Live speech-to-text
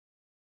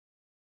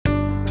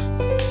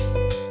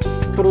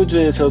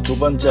크루즈에서 두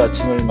번째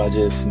아침을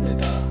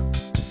맞이했습니다.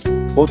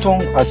 보통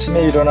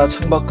아침에 일어나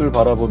창밖을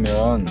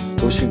바라보면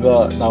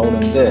도시가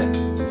나오는데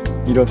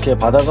이렇게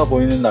바다가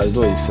보이는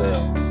날도 있어요.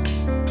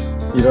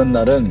 이런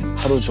날은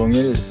하루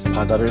종일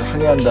바다를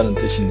항해한다는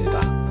뜻입니다.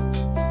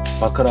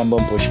 밖을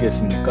한번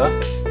보시겠습니까?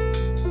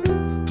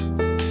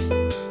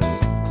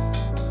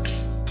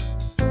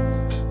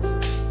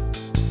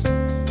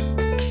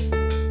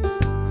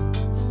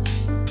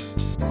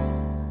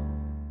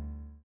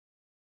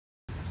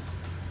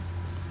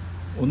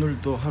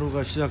 오늘도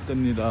하루가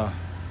시작됩니다.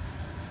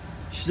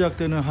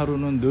 시작되는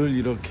하루는 늘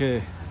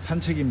이렇게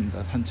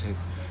산책입니다. 산책.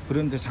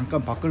 그런데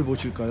잠깐 밖을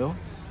보실까요?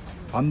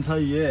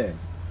 밤사이에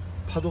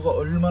파도가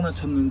얼마나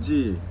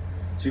쳤는지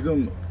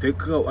지금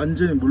데크가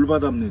완전히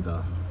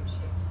물바다입니다.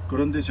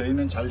 그런데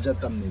저희는 잘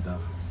잤답니다.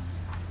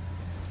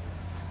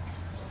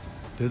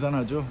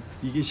 대단하죠?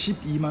 이게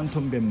 12만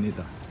톤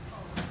배입니다.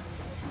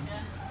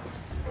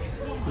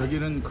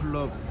 여기는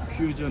클럽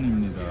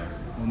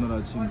퓨전입니다. 오늘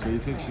아침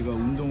제이색 씨가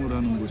운동을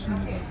하는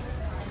곳입니다.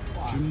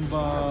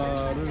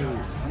 줌바를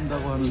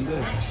한다고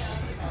하는데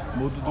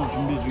모두들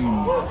준비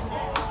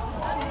중입니다.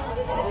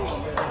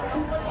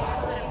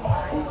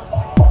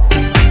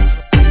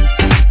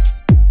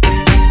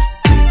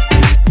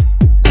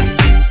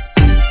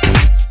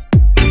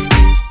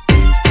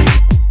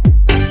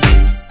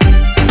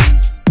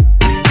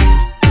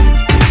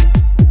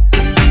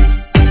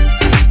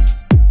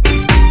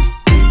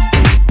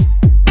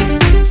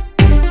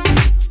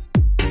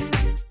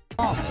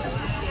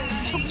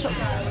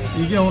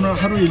 이게 오늘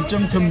하루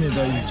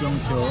일정표입니다.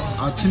 일정표.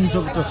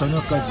 아침서부터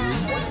저녁까지.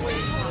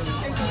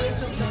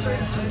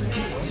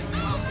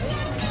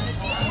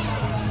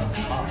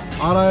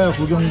 알아야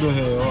구경도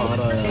해요.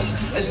 알아야.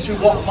 As to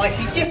what might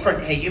be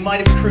different here, you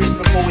might have cruised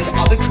before with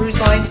other cruise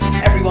lines.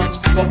 Everyone's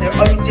got their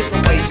own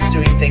different ways of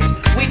doing things.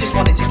 We just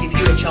wanted to give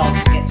you a chance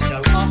to get to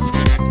know us.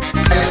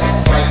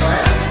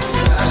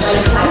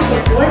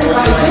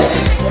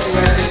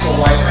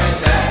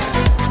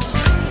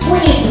 Who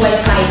needs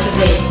Wi-Fi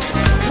today?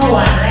 No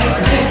one, right?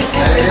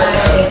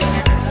 Everybody.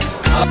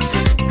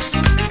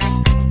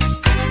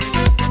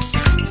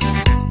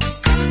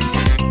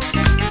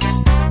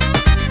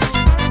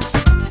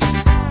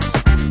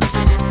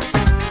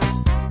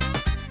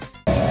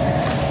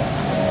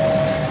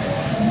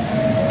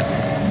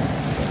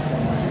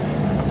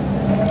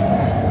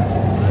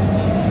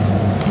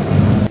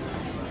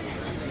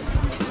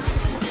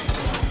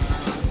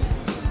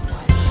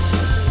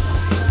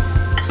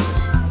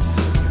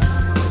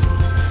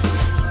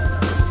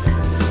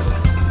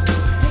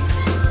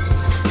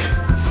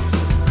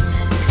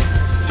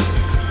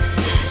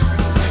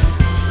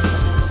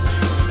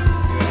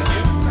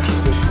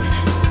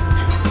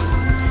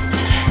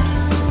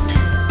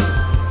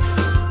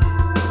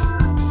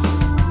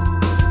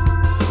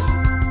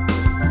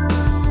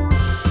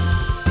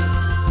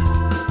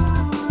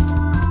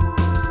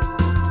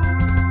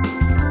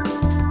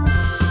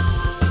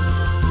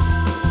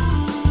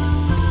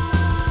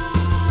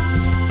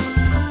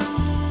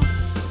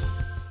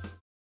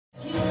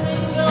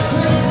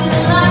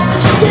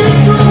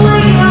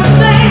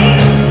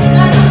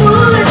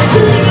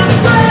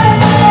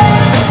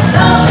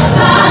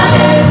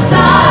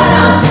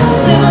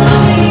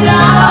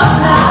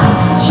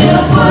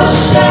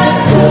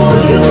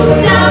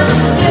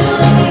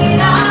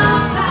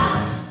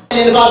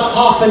 In about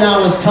half an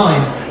hour's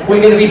time,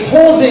 we're going to be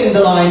pausing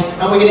the line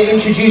and we're going to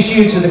introduce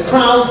you to the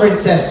Crown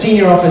Princess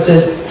senior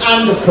officers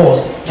and, of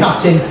course,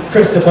 Captain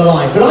Christopher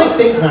Lyne. But I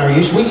think,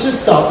 Mariusz, we should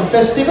start the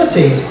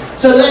festivities.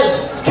 So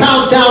let's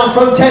count down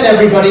from 10,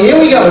 everybody. Here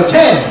we go.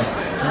 10,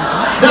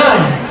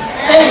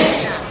 9, 8,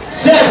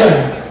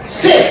 7,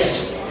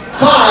 6,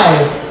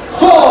 5,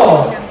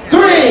 4, 3,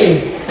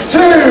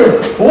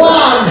 2,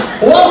 1.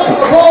 Welcome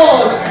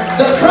aboard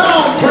the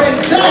Crown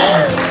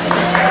Princess.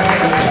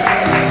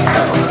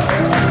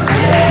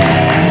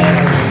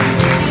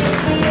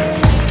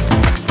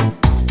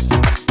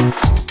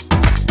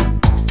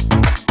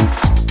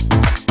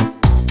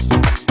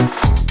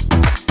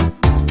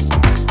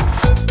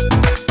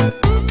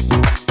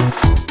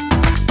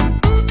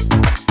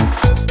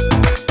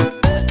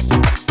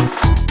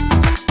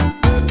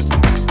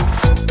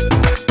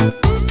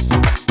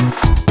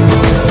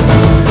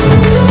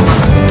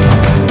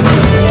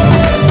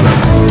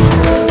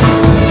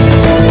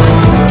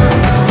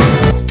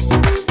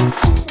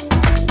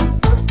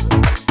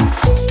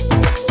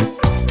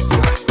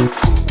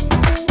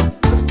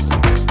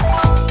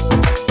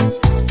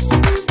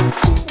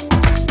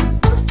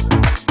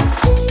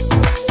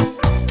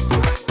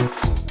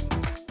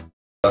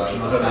 I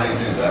don't know how you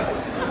do that.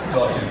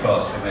 Far too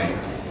fast for me.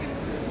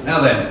 Now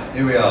then,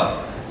 here we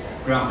are,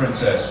 Crown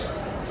Princess.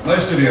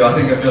 Most of you, I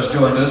think, have just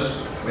joined us.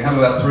 We have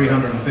about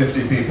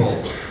 350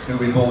 people who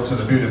we brought to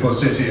the beautiful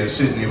city of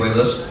Sydney with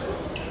us.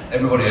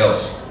 Everybody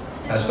else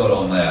has got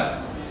on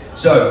there.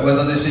 So,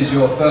 whether this is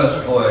your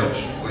first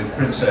voyage with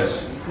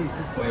Princess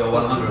or your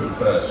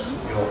 101st,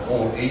 you're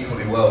all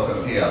equally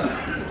welcome here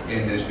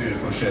in this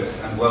beautiful ship,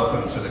 and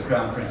welcome to the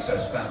Crown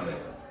Princess family.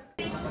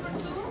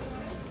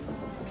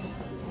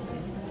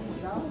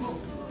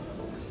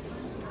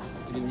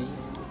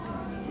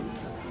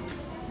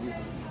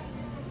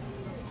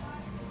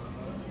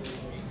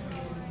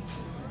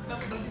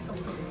 Good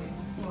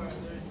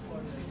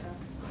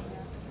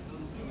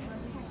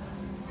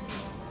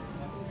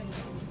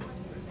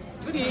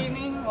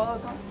evening,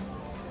 welcome.